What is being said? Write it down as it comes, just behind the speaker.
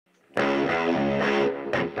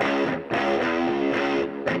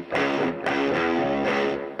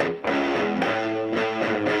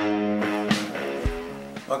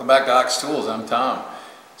back to Ox Tools. I'm Tom.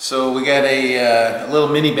 So we got a little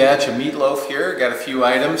mini batch of Meatloaf here. Got a few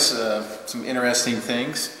items, some interesting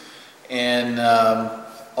things, and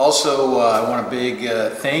also I want a big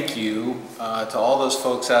thank you to all those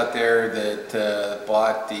folks out there that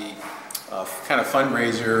bought the kind of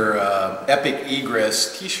fundraiser Epic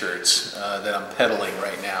Egress t-shirts that I'm peddling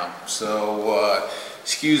right now. So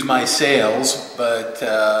excuse my sales, but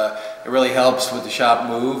it really helps with the shop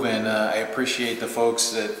move, and I appreciate the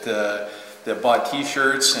folks that bought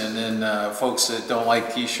t-shirts, and then folks that don't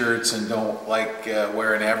like t-shirts and don't like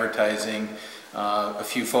wearing advertising. A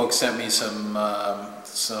few folks sent me some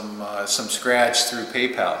scratch through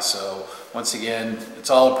PayPal. So once again, it's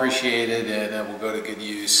all appreciated, and it will go to good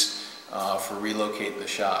use for relocating the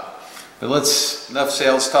shop. But enough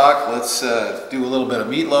sales talk. Let's do a little bit of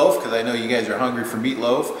Meatloaf, because I know you guys are hungry for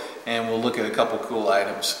Meatloaf, and we'll look at a couple cool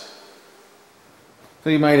items. So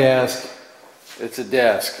you might ask, it's a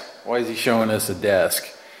desk. Why is he showing us a desk?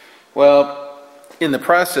 Well, in the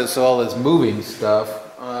process of all this moving stuff,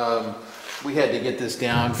 we had to get this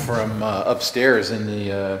down from upstairs in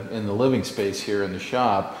the living space here in the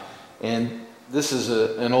shop, and this is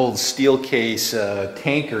an old steel case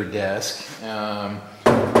tanker desk,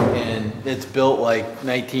 and it's built like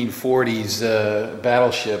 1940s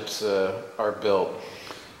battleships are built.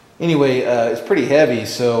 Anyway, it's pretty heavy,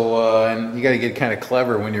 so and you got to get kind of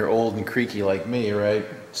clever when you're old and creaky like me, right?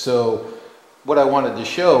 So what I wanted to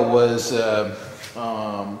show was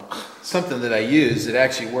something that I used that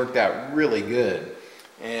actually worked out really good.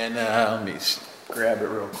 And let me grab it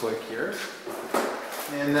real quick here.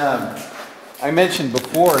 And I mentioned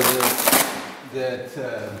before that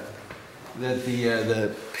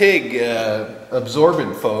the pig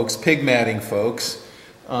absorbent folks, pig matting folks,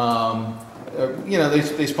 you know,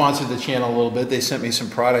 they sponsored the channel a little bit. They sent me some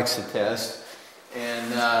products to test,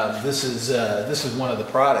 and this is one of the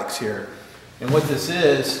products here. And what this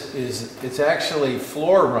is it's actually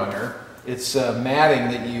floor runner. It's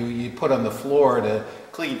matting that you put on the floor to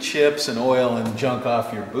clean chips and oil and junk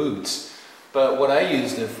off your boots. But what I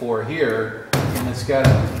used it for here, and it's got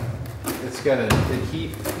a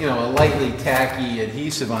lightly tacky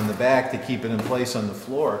adhesive on the back to keep it in place on the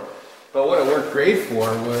floor. But what it worked great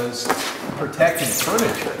for was protecting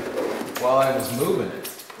furniture while I was moving it,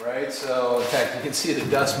 right? So in fact, you can see the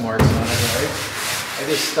dust marks on it, right? I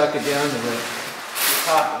just stuck it down to the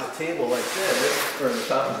top of the table like this, or the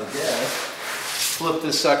top of the desk, flipped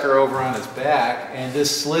this sucker over on its back, and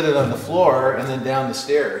just slid it on the floor and then down the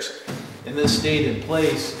stairs. And this stayed in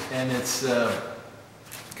place, and it's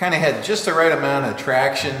kind of had just the right amount of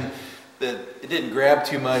traction that it didn't grab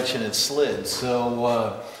too much and it slid.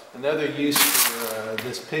 So another use for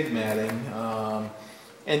this pig matting,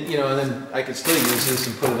 and you know, and then I could still use this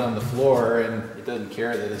and put it on the floor, and it doesn't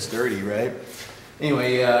care that it's dirty, right?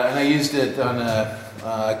 Anyway, and I used it on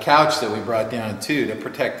a couch that we brought down too, to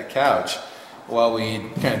protect the couch while we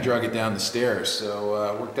kind of drug it down the stairs. So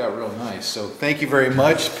it worked out real nice. So thank you very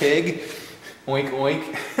much, pig. Oink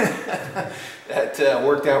oink. That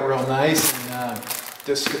worked out real nice, and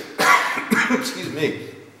just excuse me,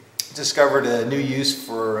 discovered a new use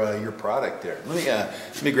for your product there.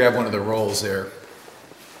 Let me grab one of the rolls there.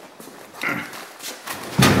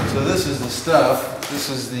 So this is the stuff. This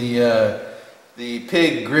is the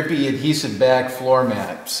pig grippy adhesive back floor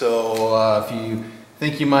mat. So if you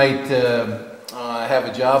think you might have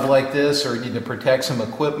a job like this, or need to protect some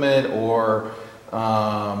equipment, or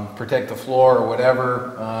protect the floor or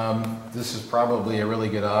whatever, this is probably a really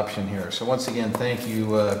good option here. So once again, thank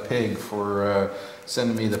you, Pig, for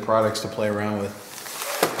sending me the products to play around with.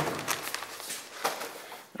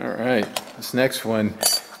 All right, this next one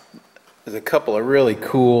is a couple of really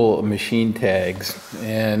cool machine tags,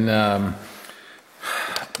 and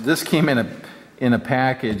this came in a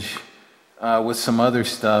package with some other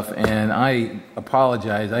stuff, and I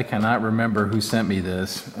apologize, I cannot remember who sent me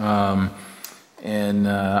this. And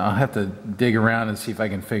I'll have to dig around and see if I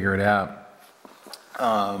can figure it out.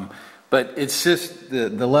 But it's just the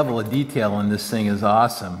level of detail in this thing is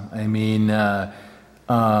awesome. I mean,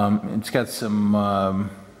 it's got some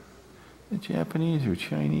Japanese or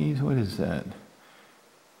Chinese. What is that?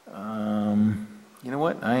 You know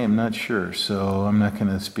what? I am not sure, so I'm not going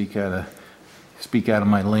to speak out of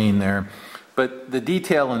my lane there. But the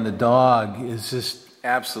detail in the dog is just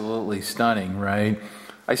absolutely stunning, right?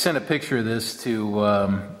 I sent a picture of this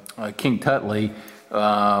to King Tutley,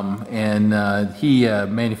 and he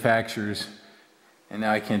manufactures, and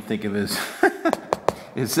now I can't think of his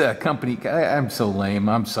company. I'm so lame,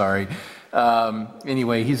 I'm sorry.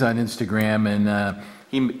 Anyway, he's on Instagram, and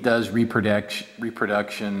he does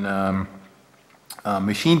reproduction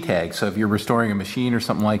machine tag. So if you're restoring a machine or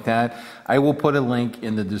something like that, I will put a link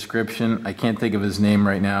in the description. I can't think of his name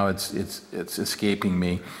right now. It's escaping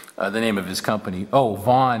me. The name of his company. Oh,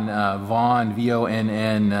 Vonn,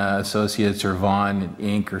 Vonn Associates, or Vonn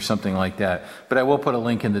Inc. or something like that. But I will put a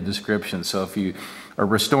link in the description. So if you are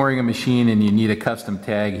restoring a machine and you need a custom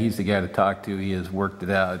tag, he's the guy to talk to. He has worked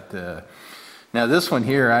it out. Now this one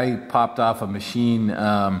here, I popped off a machine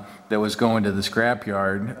that was going to the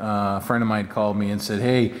scrapyard. A friend of mine called me and said,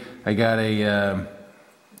 "Hey, I got a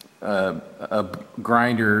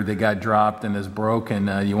grinder that got dropped and is broken.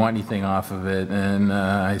 You want anything off of it?" And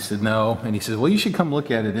I said no. And he said, "Well, you should come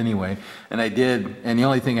look at it anyway." And I did. And the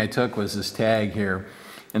only thing I took was this tag here.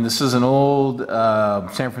 And this is an old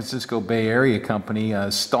San Francisco Bay Area company,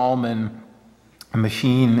 Stallman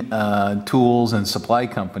Machine Tools and Supply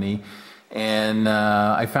Company. And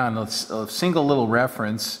I found a single little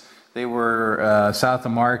reference. They were south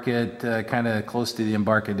of Market, kind of close to the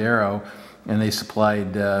Embarcadero, and they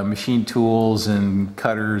supplied machine tools and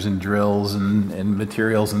cutters and drills and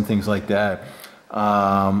materials and things like that.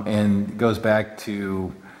 And it goes back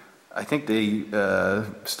to, I think they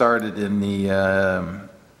started in the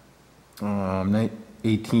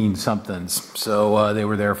 18 somethings, so they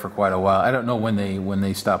were there for quite a while. I don't know when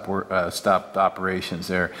they stopped operations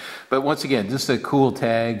there, but once again, just a cool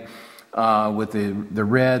tag with the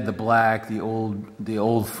red, the black, the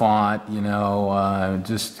old font, you know,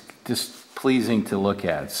 just pleasing to look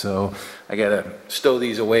at. So I gotta stow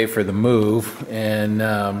these away for the move and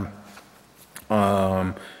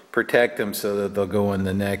protect them so that they'll go in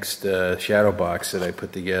the next shadow box that I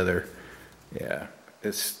put together. Yeah,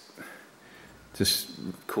 it's just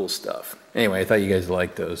cool stuff. Anyway, I thought you guys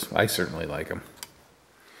liked those. I certainly like them.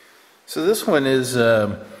 So this one is,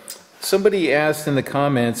 somebody asked in the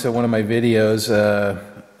comments of one of my videos,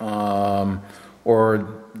 or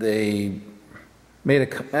they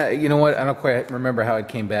made a, you know what, I don't quite remember how it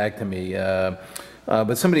came back to me,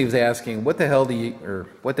 but somebody was asking, what the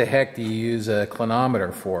heck do you use a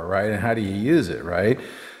clinometer for, right? And how do you use it, right?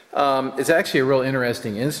 It's actually a real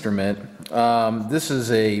interesting instrument. This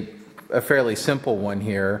is a fairly simple one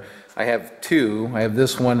here. I have two. I have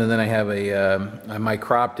this one, and then I have a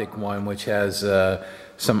microptic one, which has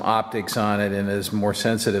some optics on it and is more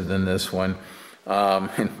sensitive than this one.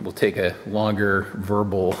 And we'll take a longer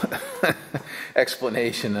verbal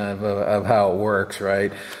explanation of how it works,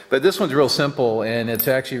 right? But this one's real simple, and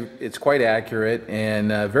it's quite accurate and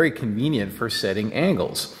very convenient for setting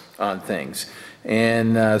angles on things.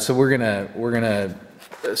 And so we're gonna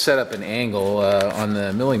set up an angle on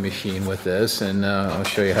the milling machine with this, and I'll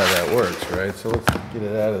show you how that works, right? So let's get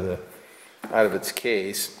it out of its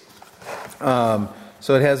case.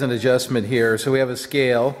 So it has an adjustment here. So we have a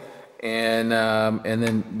scale, and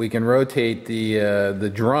then we can rotate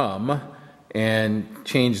the drum and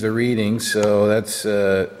change the reading. So that's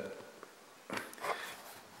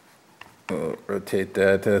rotate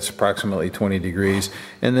that. That's approximately 20 degrees.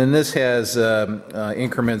 And then this has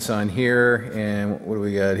increments on here. And what do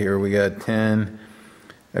we got here? We got 10.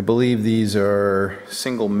 I believe these are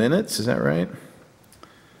single minutes. Is that right?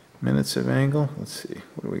 Minutes of angle. Let's see.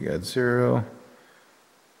 What do we got? 0,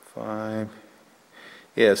 5.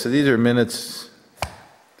 Yeah, so these are minutes.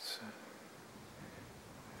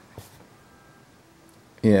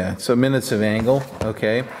 Yeah, so minutes of angle.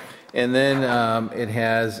 Okay. And then it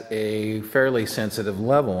has a fairly sensitive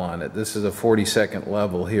level on it. This is a 40-second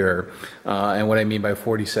level here. And what I mean by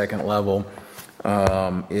 40-second level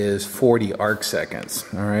is 40 arc seconds.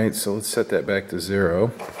 All right, so let's set that back to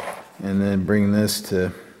 0. And then bring this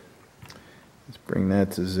to, let's bring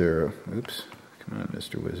that to 0. Oops, come on,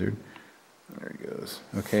 Mr. Wizard. There he goes.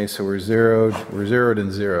 Okay, so we're zeroed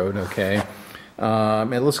and zeroed, okay.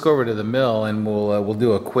 And let's go over to the mill, and we'll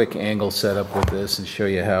do a quick angle setup with this and show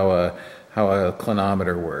you how a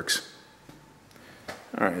clinometer works.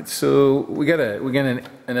 All right, so we got an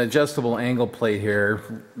adjustable angle plate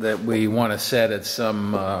here that we want to set at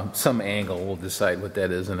some angle. We'll decide what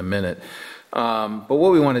that is in a minute. But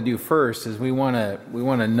what we want to do first is we want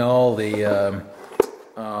to null the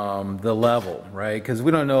level, right? Because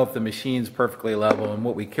we don't know if the machine's perfectly level, and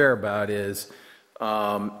what we care about is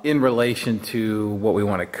in relation to what we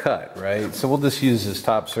want to cut, right? So we'll just use this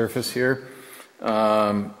top surface here,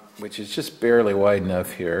 which is just barely wide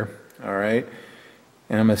enough here, all right?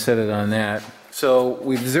 And I'm going to set it on that. So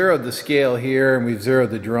we've zeroed the scale here, and we've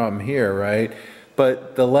zeroed the drum here, right?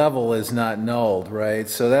 But the level is not nulled, right?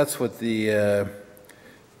 So that's what I'm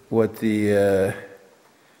going the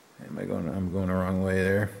wrong way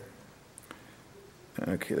there.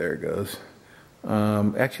 Okay, there it goes.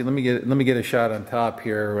 Actually, let me get a shot on top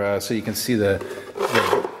here so you can see the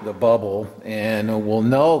the bubble, and we'll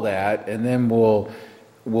null that, and then we'll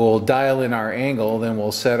dial in our angle, then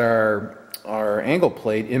we'll set our angle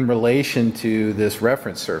plate in relation to this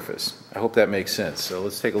reference surface. I hope that makes sense. So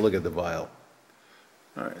let's take a look at the vial.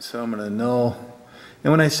 All right, so I'm going to null,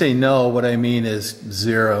 and when I say null, what I mean is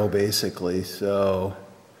 0 basically. So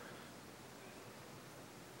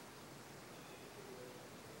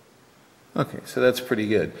okay, so that's pretty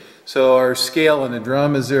good. So our scale on the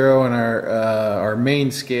drum is 0, and our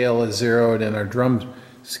main scale is 0'd, and our drum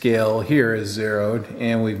scale here is 0'd,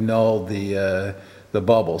 and we've nulled the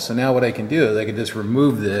bubble. So now what I can do is I can just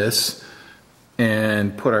remove this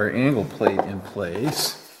and put our angle plate in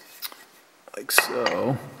place, like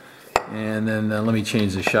so. And then let me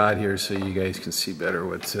change the shot here so you guys can see better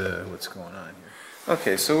what's going on here.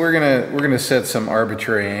 Okay, so we're gonna set some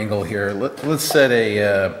arbitrary angle here. Let's set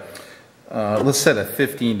a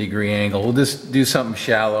 15-degree angle. We'll just do something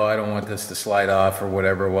shallow. I don't want this to slide off or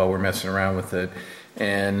whatever while we're messing around with it.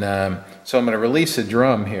 And so I'm going to release the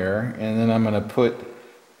drum here, and then I'm going to put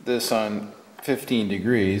this on 15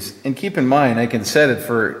 degrees. And keep in mind, I can set it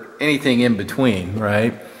for anything in between,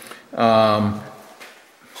 right?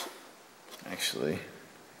 Actually,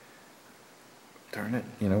 darn it,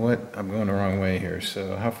 you know what? I'm going the wrong way here.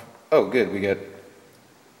 So oh, good,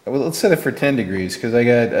 well, let's set it for 10 degrees because I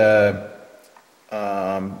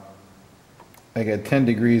got 10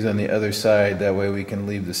 degrees on the other side. That way we can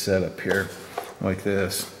leave the setup here like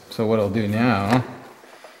this. So what I'll do now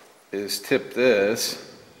is tip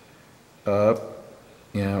this up.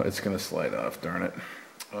 You know, it's going to slide off, darn it.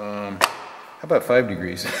 How about 5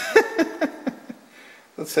 degrees?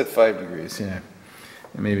 Let's set 5 degrees, yeah.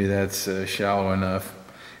 And maybe that's shallow enough.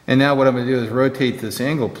 And now what I'm going to do is rotate this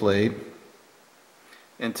angle plate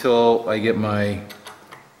until I get my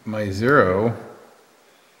 0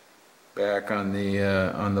 back on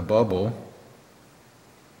the bubble.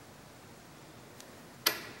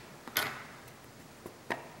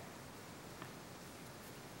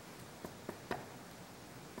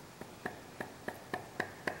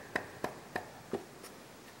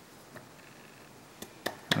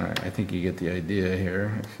 All right, I think you get the idea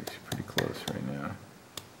here. It's pretty close right now.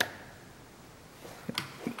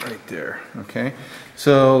 Right there, okay?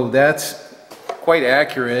 So that's quite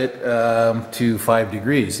accurate to 5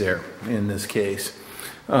 degrees there in this case.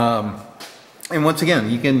 And once again,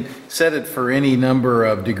 you can set it for any number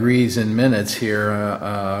of degrees and minutes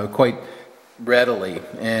here quite readily.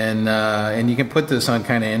 And you can put this on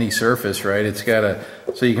kind of any surface, right? It's got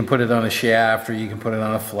so you can put it on a shaft, or you can put it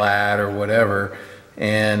on a flat or whatever.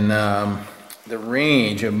 And the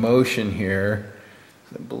range of motion here,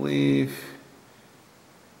 I believe,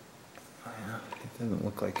 it doesn't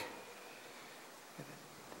look like,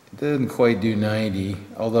 it doesn't quite do 90,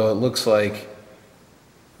 although it looks like,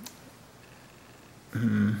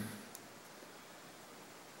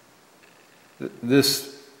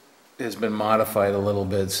 this has been modified a little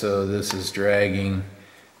bit, so this is dragging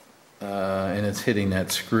and it's hitting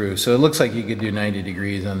that screw. So it looks like you could do 90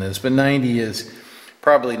 degrees on this, but 90 is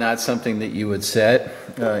probably not something that you would set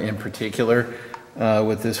in particular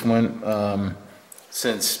with this one,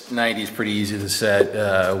 since 90 is pretty easy to set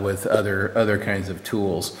with other kinds of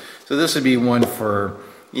tools. So this would be one for,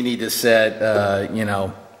 you need to set, you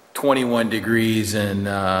know, 21 degrees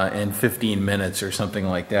and 15 minutes or something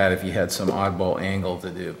like that if you had some oddball angle to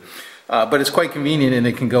do. But it's quite convenient, and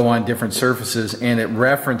it can go on different surfaces, and it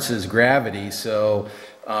references gravity, so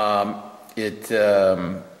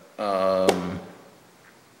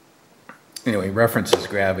anyway, references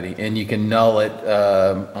gravity, and you can null it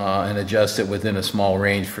and adjust it within a small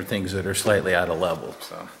range for things that are slightly out of level.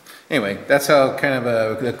 So anyway, that's how kind of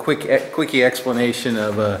a quickie explanation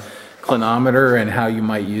of a clinometer and how you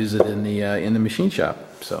might use it in the machine shop.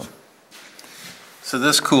 So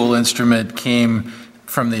this cool instrument came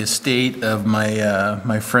from the estate of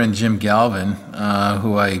my friend Jim Galvin,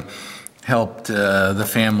 who I helped the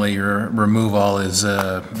family remove all his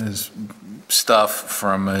stuff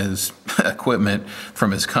from his equipment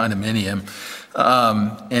from his condominium,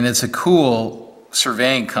 and it's a cool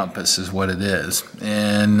surveying compass is what it is.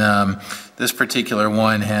 And this particular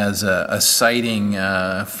one has a sighting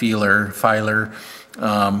filer,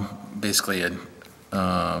 basically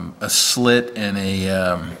a slit and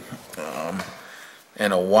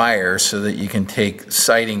a wire so that you can take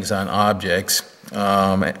sightings on objects.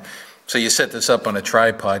 So you set this up on a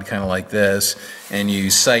tripod kind of like this, and you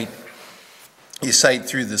sight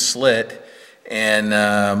through the slit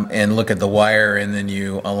and look at the wire, and then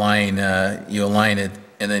you align it,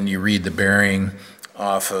 and then you read the bearing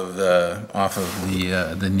off of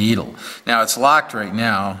the needle. Now it's locked right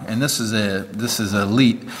now, and this is a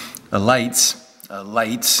Leitz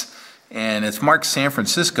Leitz, and it's marked San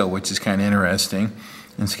Francisco, which is kind of interesting.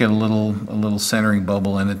 And it's got a little centering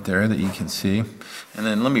bubble in it there that you can see. And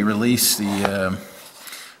then let me release the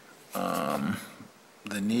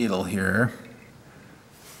needle here.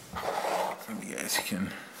 You guys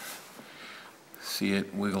can see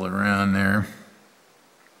it wiggle around there.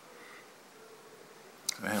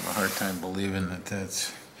 I have a hard time believing that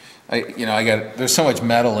that's, there's so much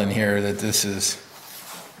metal in here that this is,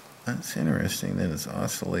 that's interesting that it's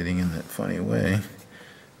oscillating in that funny way.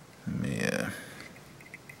 Let me,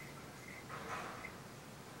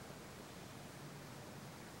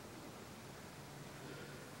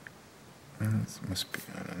 this must be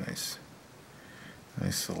on a nice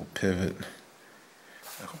little pivot.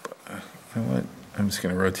 I hope, you know what? I'm just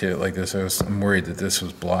going to rotate it like this. I'm worried that this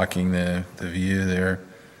was blocking the view there.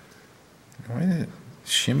 Why is it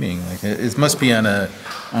shimmying like that? It must be on a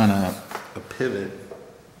pivot,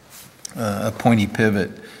 a pointy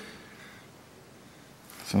pivot.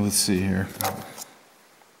 So let's see here.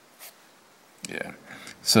 Yeah.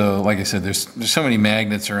 So like I said, there's so many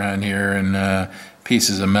magnets around here and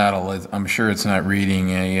pieces of metal. I'm sure it's not reading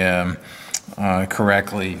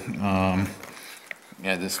correctly.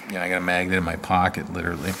 Yeah, I got a magnet in my pocket,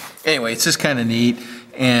 literally. Anyway, it's just kind of neat,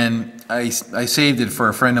 and I saved it for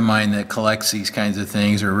a friend of mine that collects these kinds of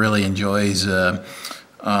things or really enjoys, old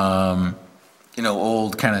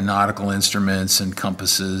kind of nautical instruments and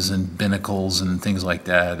compasses and binnacles and things like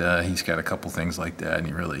that. He's got a couple things like that, and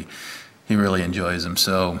he really enjoys them.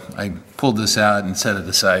 So I pulled this out and set it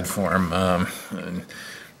aside for him. And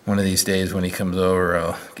one of these days when he comes over,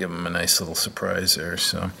 I'll give him a nice little surprise there.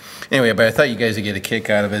 So anyway, but I thought you guys would get a kick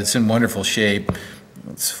out of it. It's in wonderful shape.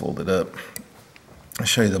 Let's fold it up. I'll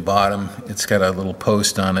show you the bottom. It's got a little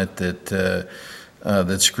post on it that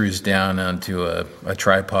screws down onto a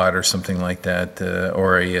tripod or something like that,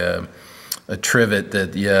 or a trivet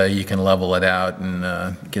that you can level it out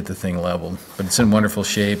and get the thing leveled. But it's in wonderful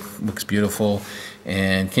shape, looks beautiful,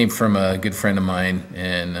 and came from a good friend of mine,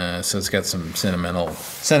 and so it's got some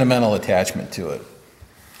sentimental attachment to it.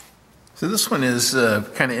 So this one is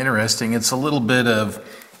kind of interesting. It's a little bit of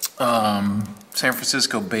San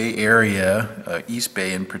Francisco Bay Area, East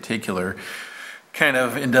Bay in particular, kind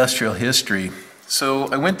of industrial history. So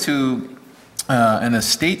I went to an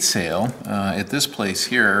estate sale at this place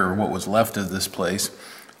here, or what was left of this place,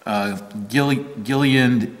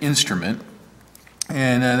 Gilliand Instrument,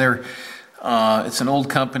 and it's an old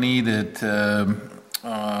company that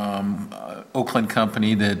Oakland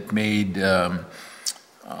company that made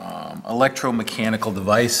electromechanical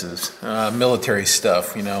devices, military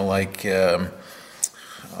stuff, like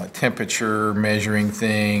temperature measuring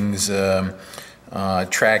things,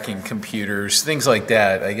 tracking computers, things like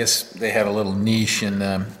that. I guess they had a little niche in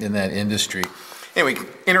that industry. Anyway,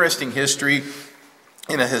 interesting history.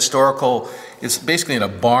 It's basically in a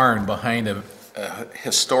barn behind a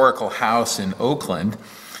historical house in Oakland,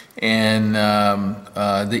 and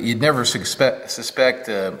that you'd never suspect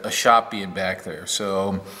a shop being back there.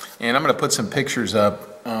 So, and I'm going to put some pictures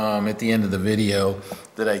up at the end of the video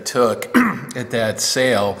that I took at that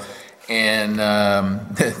sale. And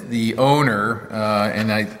the owner,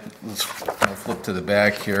 let's flip to the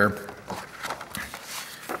back here,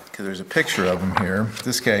 because there's a picture of him here.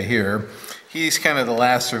 This guy here, he's kind of the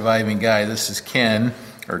last surviving guy. This is Ken,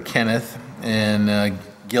 or Kenneth, and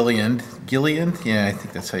Gilliand, yeah, I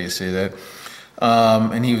think that's how you say that.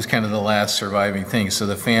 And he was kind of the last surviving thing. So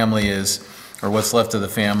the family is, or what's left of the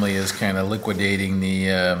family is kind of liquidating the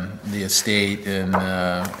estate and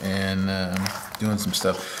doing some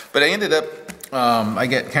stuff. But I ended up, I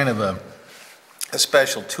got kind of a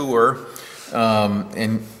special tour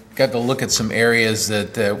and got to look at some areas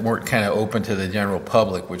that weren't kind of open to the general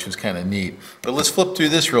public, which was kind of neat. But let's flip through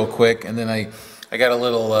this real quick, and then I got a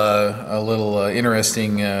little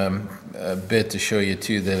interesting bit to show you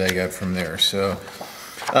too that I got from there. So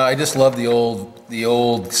I just love the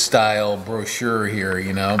old style brochure here.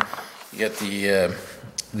 You got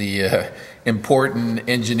the important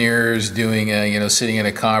engineers doing sitting in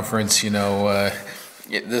a conference.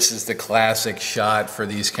 This is the classic shot for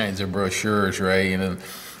these kinds of brochures, right?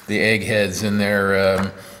 The eggheads in there,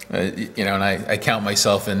 and I count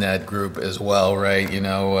myself in that group as well, right?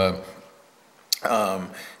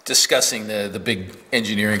 Discussing the big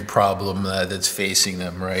engineering problem that's facing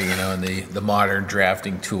them, right? And the modern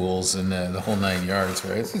drafting tools and the whole 9 yards,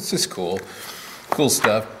 right? It's just cool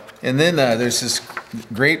stuff. And then there's this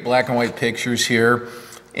great black and white pictures here,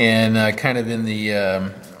 and kind of in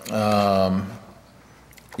the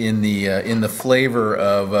flavor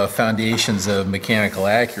of Foundations of Mechanical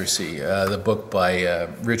Accuracy, the book by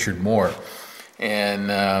Richard Moore,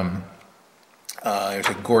 and There's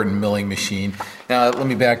a Gorton milling machine. Now let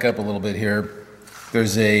me back up a little bit here.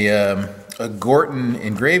 There's a Gorton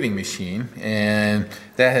engraving machine, and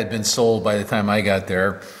that had been sold by the time I got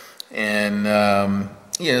there. And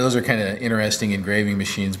yeah, those are kind of interesting engraving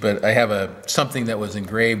machines, but I have something that was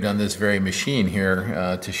engraved on this very machine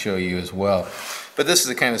here to show you as well. But this is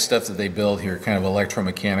the kind of stuff that they build here, kind of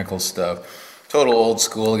electromechanical stuff. Total old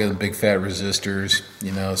school, got the big fat resistors,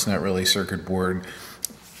 you know, it's not really circuit board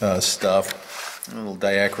stuff. A little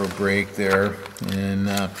diacro brake there. And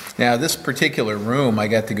now this particular room, I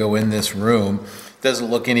got to go in this room. It doesn't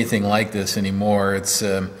look anything like this anymore. It's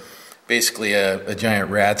basically a giant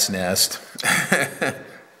rat's nest.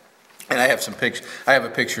 And I have some pictures. I have a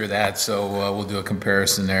picture of that, so we'll do a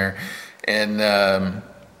comparison there. And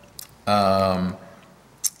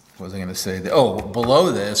what was I going to say? Oh,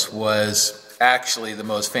 below this was actually the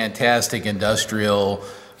most fantastic industrial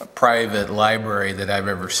private library that I've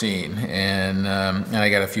ever seen, and I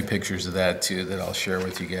got a few pictures of that too that I'll share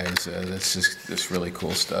with you guys. That's just really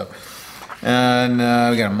cool stuff. And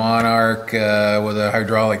we got a Monarch with a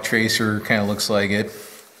hydraulic tracer, kind of looks like it.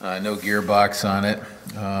 No gearbox on it.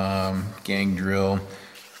 Gang drill.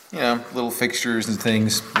 You know, little fixtures and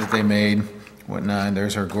things that they made, whatnot.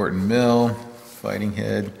 There's our Gorton mill, fighting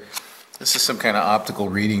head. This is some kind of optical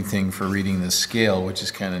reading thing for reading the scale, which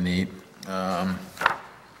is kind of neat.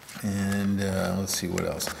 And let's see what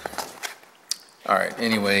else. All right.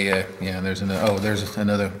 Anyway, yeah. There's another. Oh, there's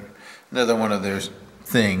another one of their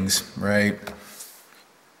things, right?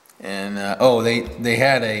 And oh, they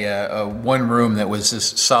had a one room that was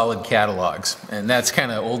just solid catalogs, and that's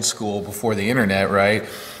kind of old school before the internet, right?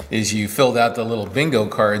 Is you filled out the little bingo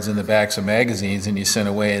cards in the backs of magazines, and you sent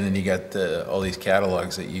away, and then you got all these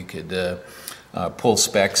catalogs that you could pull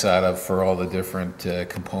specs out of for all the different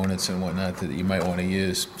components and whatnot that you might want to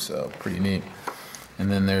use. So pretty neat.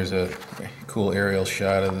 And then there's a cool aerial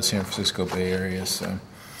shot of the San Francisco Bay Area. So,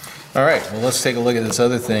 all right, well, let's take a look at this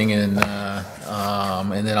other thing, and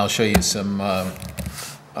then I'll show you some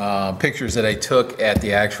pictures that I took at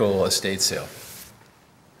the actual estate sale.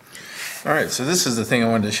 All right, so this is the thing I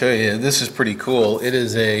wanted to show you. This is pretty cool. It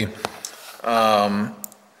is a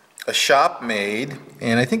shop made,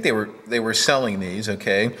 and I think they were selling these,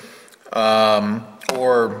 okay,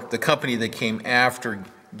 or the company that came after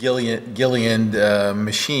Gilliand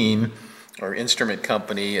Machine or instrument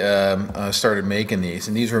company started making these,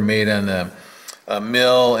 and these were made on a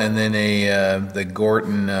mill and then the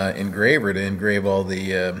Gorton engraver to engrave all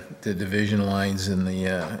the division lines and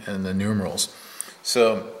the numerals.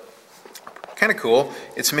 So kind of cool.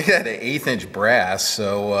 It's made out of 1/8 inch brass,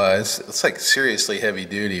 so it's like seriously heavy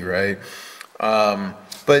duty, right?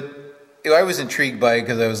 But I was intrigued by it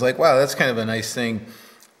because I was like, wow, that's kind of a nice thing,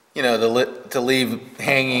 you know, to leave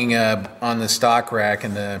hanging on the stock rack,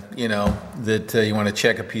 and that you want to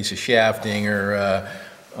check a piece of shafting, or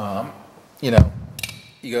you know,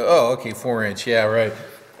 you go, oh, okay, 4 inch, yeah, right.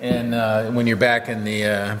 And when you're back in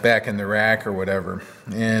the rack or whatever,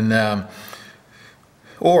 and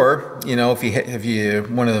or you know, if you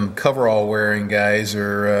one of them coverall wearing guys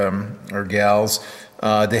or gals,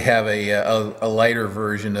 they have a lighter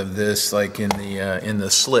version of this, like in the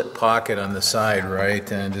slit pocket on the side,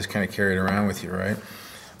 right, and just kind of carry it around with you, right.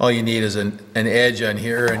 All you need is an edge on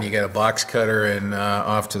here, and you got a box cutter, and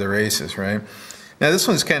off to the races, right. Now this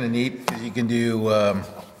one's kind of neat because you can do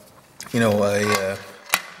you know, a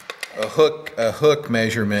hook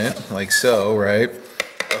measurement like so, right.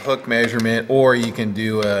 A hook measurement, or you can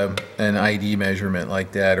do an ID measurement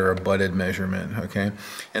like that, or a butted measurement, okay.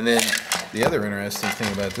 And then the other interesting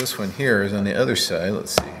thing about this one here is on the other side.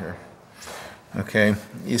 Let's see here. Okay,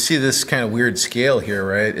 you see this kind of weird scale here,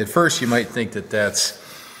 right? At first you might think that that's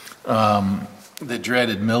the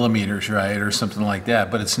dreaded millimeters, right, or something like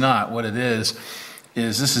that, but it's not. What it is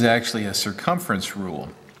this is actually a circumference rule.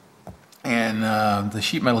 And the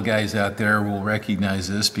sheet metal guys out there will recognize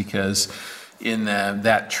this, because in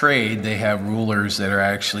that trade they have rulers that are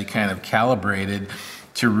actually kind of calibrated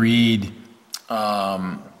to read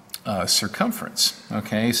circumference.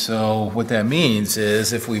 Okay, so what that means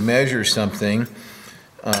is if we measure something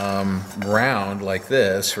round like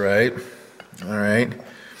this, right? All right.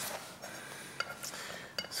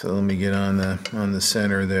 So let me get on the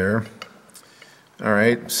center there. All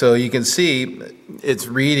right, so you can see it's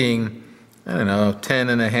reading, I don't know,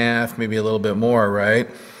 10.5, maybe a little bit more, right?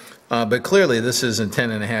 But clearly this isn't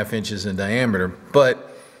 10.5 inches in diameter.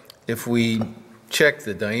 But if we check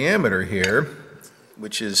the diameter here,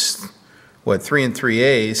 which is what, 3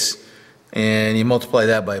 3/8, and you multiply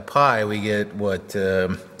that by pi, we get what,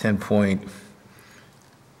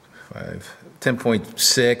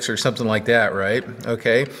 10.6 or something like that, right?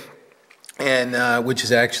 Okay. and which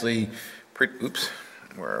is actually pretty, oops,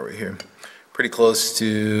 where are we here? Pretty close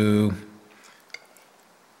to,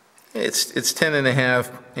 it's 10 and a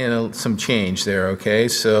half and some change there, okay?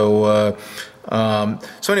 So,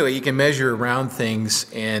 so anyway, you can measure around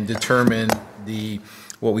things and determine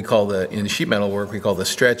what we call in sheet metal work, we call the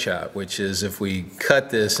stretch out, which is if we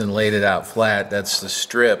cut this and laid it out flat, that's the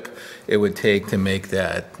strip it would take to make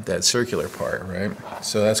that circular part, right?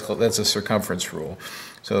 So that's a circumference rule.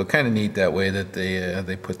 So kind of neat that way that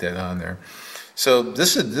they put that on there. So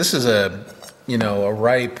this is a a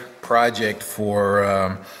ripe project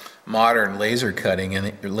for modern laser cutting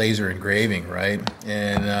and laser engraving, right?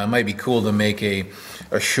 And it might be cool to make a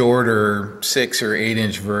shorter 6 or 8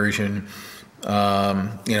 inch version,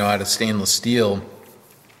 out of stainless steel,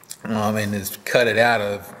 and just cut it out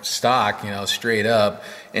of stock, straight up,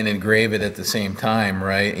 and engrave it at the same time,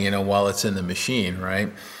 right? While it's in the machine, right?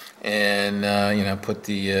 And put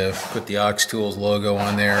the Ox Tools logo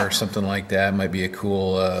on there or something like that. Might be a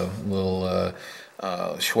cool little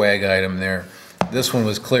swag item there. This one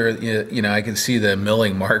was clear, I can see the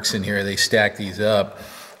milling marks in here. They stacked these up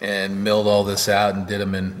and milled all this out and did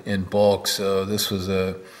them in bulk. So this was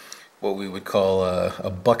what we would call a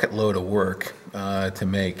bucket load of work to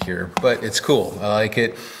make here. But it's cool. I like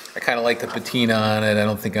it. I kind of like the patina on it. I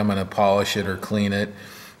don't think I'm going to polish it or clean it.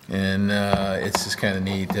 And it's just kind of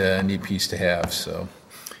neat piece to have. So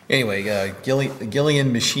anyway,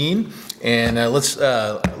 Gilliand Machine, and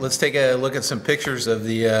let's take a look at some pictures of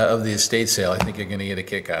the estate sale. I think you're going to get a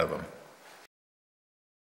kick out of them.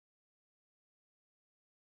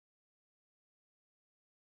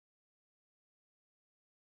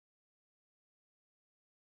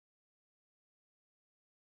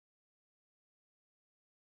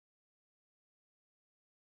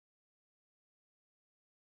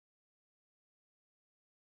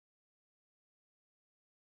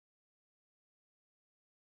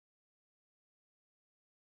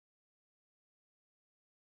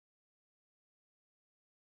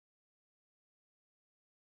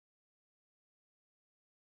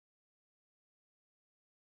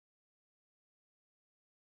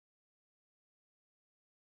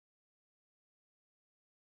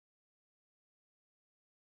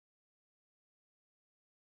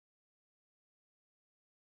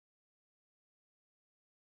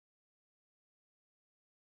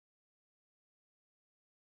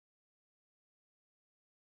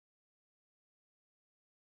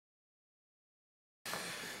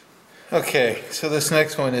 Okay, so this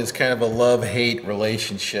next one is kind of a love-hate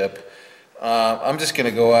relationship. I'm just going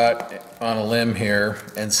to go out on a limb here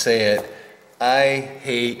and say it. I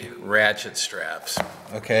hate ratchet straps.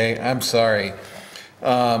 Okay, I'm sorry.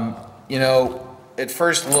 At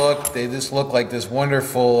first look, they just look like this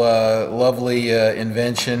wonderful, lovely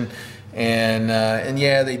invention, and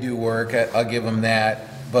yeah, they do work. I'll give them that.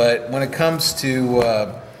 But when it comes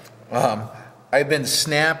to, I've been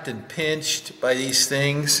snapped and pinched by these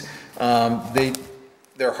things.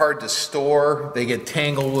 They're hard to store. They get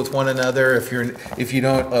tangled with one another if you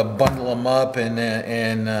don't bundle them up and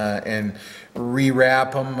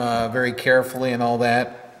rewrap them very carefully and all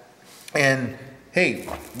that. And hey,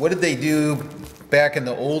 what did they do back in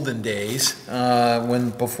the olden days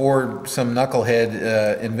before some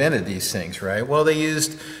knucklehead invented these things, right? Well, they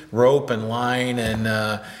used rope and line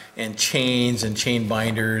and chains and chain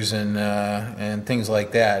binders and things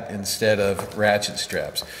like that instead of ratchet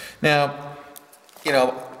straps. Now,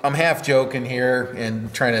 I'm half joking here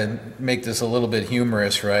and trying to make this a little bit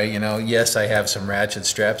humorous, right? Yes, I have some ratchet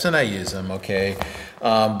straps and I use them, okay?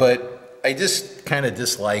 But I just kind of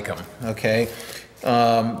dislike them, okay?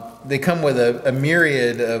 They come with a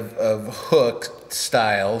myriad of hook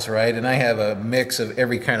styles, right? And I have a mix of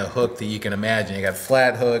every kind of hook that you can imagine. I got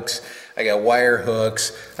flat hooks, I got wire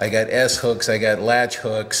hooks, I got S hooks, I got latch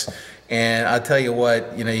hooks. And I'll tell you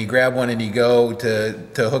what, you grab one and you go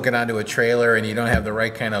to hook it onto a trailer and you don't have the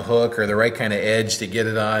right kind of hook or the right kind of edge to get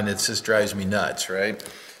it on. It just drives me nuts, right?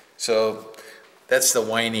 So that's the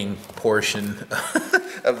whining portion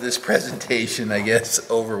of this presentation, I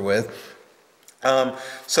guess, over with.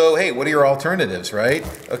 So hey, what are your alternatives, right?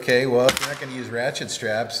 Okay, well, if you're not going to use ratchet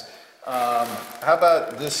straps, how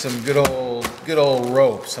about this, some good old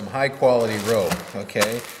rope, some high quality rope,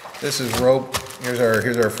 okay? This is rope. Here's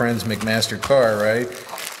our friend's McMaster car, right?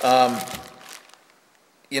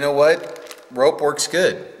 You know what? Rope works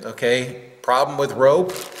good, okay? Problem with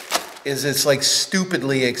rope is it's like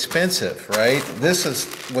stupidly expensive, right? This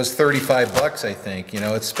was 35 bucks, I think.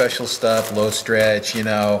 It's special stuff, low stretch,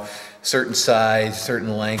 certain size,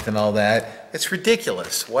 certain length and all that. It's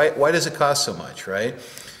ridiculous. Why does it cost so much, right?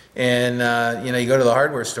 And you know, you go to the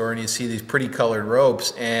hardware store and you see these pretty colored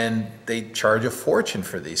ropes, and they charge a fortune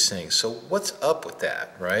for these things. So what's up with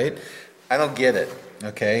that, right? I don't get it.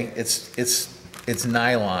 Okay, it's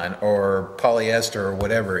nylon or polyester or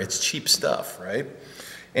whatever. It's cheap stuff, right?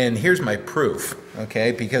 And here's my proof,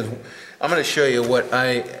 okay? Because I'm going to show you what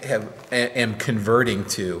I am converting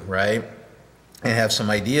to, right? And have some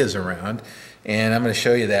ideas around. And I'm going to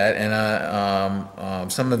show you that.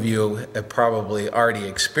 And some of you have probably already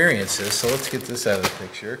experienced this. So let's get this out of the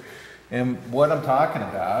picture. And what I'm talking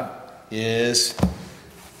about is,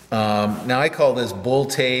 now I call this bull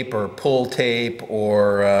tape or pull tape,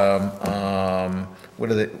 or what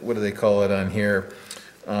do they call it on here?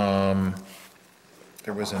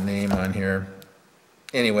 There was a name on here.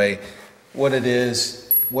 Anyway, what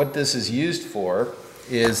this is used for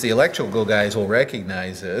is, the electrical guys will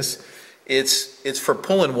recognize this. It's for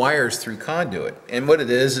pulling wires through conduit. And what it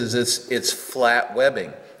is it's flat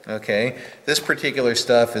webbing, okay? This particular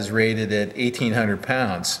stuff is rated at 1,800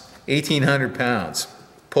 pounds. 1,800 pounds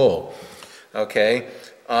pull, okay?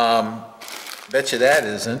 Bet you that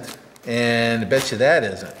isn't, and bet you that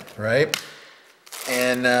isn't, right?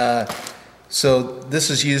 And so this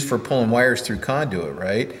is used for pulling wires through conduit,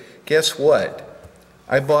 right? Guess what?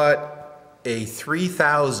 I bought a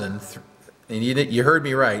 3,000, and you heard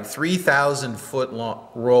me right, 3,000 foot long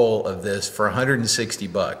roll of this for 160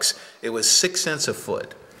 bucks. It was 6 cents a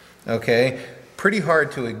foot, okay? Pretty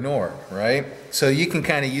hard to ignore, right? So you can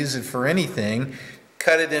kind of use it for anything,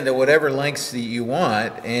 cut it into whatever lengths that you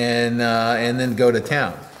want, and then go to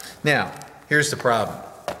town. Now, here's the problem.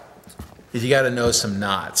 Is you got to know some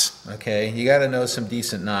knots, okay? You got to know some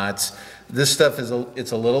decent knots. This stuff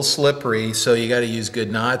it's a little slippery, so you got to use good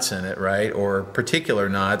knots in it, right? Or particular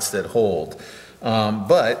knots that hold.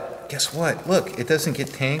 But guess what? Look, it doesn't get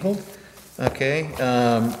tangled, okay?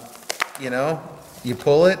 You know, you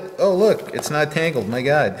pull it. Oh, look, it's not tangled. My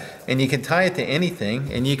God! And you can tie it to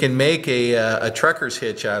anything, and you can make a trucker's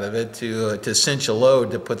hitch out of it to cinch a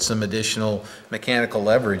load to put some additional mechanical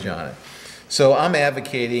leverage on it. So I'm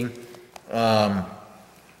advocating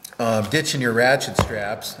ditching your ratchet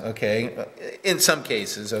straps, okay, in some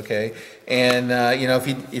cases, okay, and you know,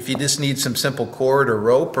 if you just need some simple cord or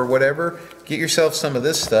rope or whatever, get yourself some of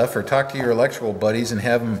this stuff, or talk to your electrical buddies and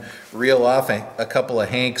have them reel off a couple of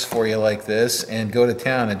hanks for you like this, and go to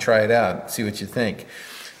town and try it out, see what you think.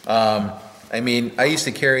 I mean, I used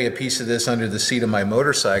to carry a piece of this under the seat of my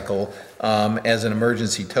motorcycle as an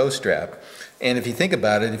emergency tow strap, and if you think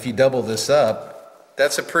about it, if you double this up,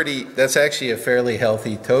 that's actually a fairly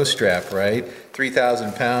healthy tow strap, right?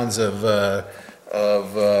 3,000 pounds of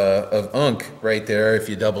unk right there if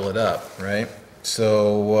you double it up, right?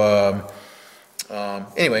 So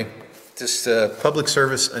anyway, just a public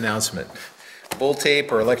service announcement. Bull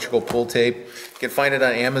tape or electrical pull tape, you can find it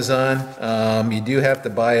on Amazon. You do have to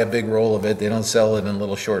buy a big roll of it. They don't sell it in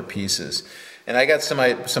little short pieces. And I got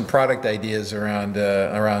some product ideas around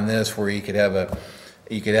this, where you could have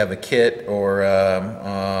a kit, or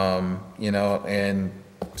you know, and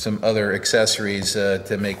some other accessories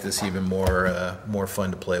to make this even more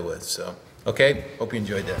fun to play with. So, okay, hope you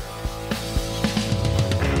enjoyed that.